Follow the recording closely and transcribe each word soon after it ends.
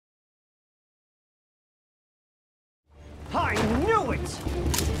I knew it!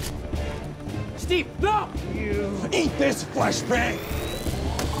 Steve, no! You... Eat this, fleshbang!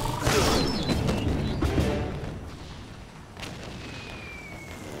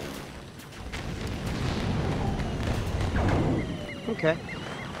 Okay.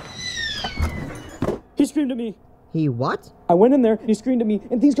 He screamed at me. He what? I went in there, and he screamed at me,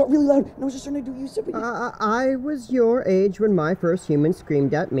 and things got really loud, and I was just trying to do you sympathy. I was your age when my first human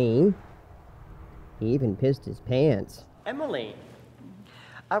screamed at me. He even pissed his pants. Emily,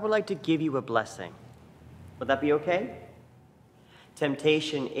 I would like to give you a blessing. Would that be okay?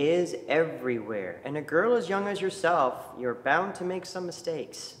 Temptation is everywhere, and a girl as young as yourself, you're bound to make some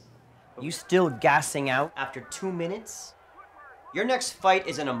mistakes. You still gassing out after 2 minutes? Your next fight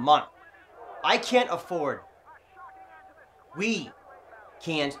is in a month. I can't afford. We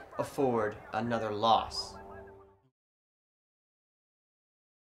can't afford another loss.